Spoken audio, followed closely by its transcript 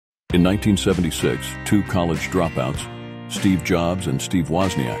In 1976, two college dropouts, Steve Jobs and Steve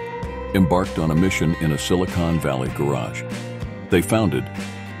Wozniak, embarked on a mission in a Silicon Valley garage. They founded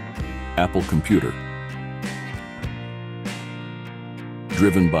Apple Computer,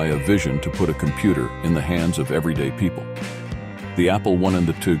 driven by a vision to put a computer in the hands of everyday people. The Apple I and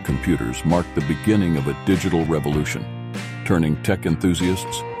the II computers marked the beginning of a digital revolution, turning tech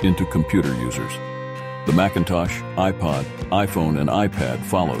enthusiasts into computer users. The Macintosh, iPod, iPhone, and iPad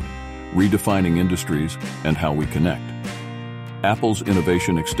followed, redefining industries and how we connect. Apple's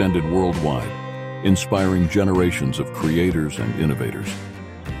innovation extended worldwide, inspiring generations of creators and innovators.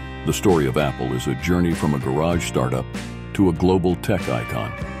 The story of Apple is a journey from a garage startup to a global tech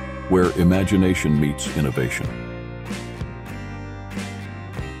icon, where imagination meets innovation.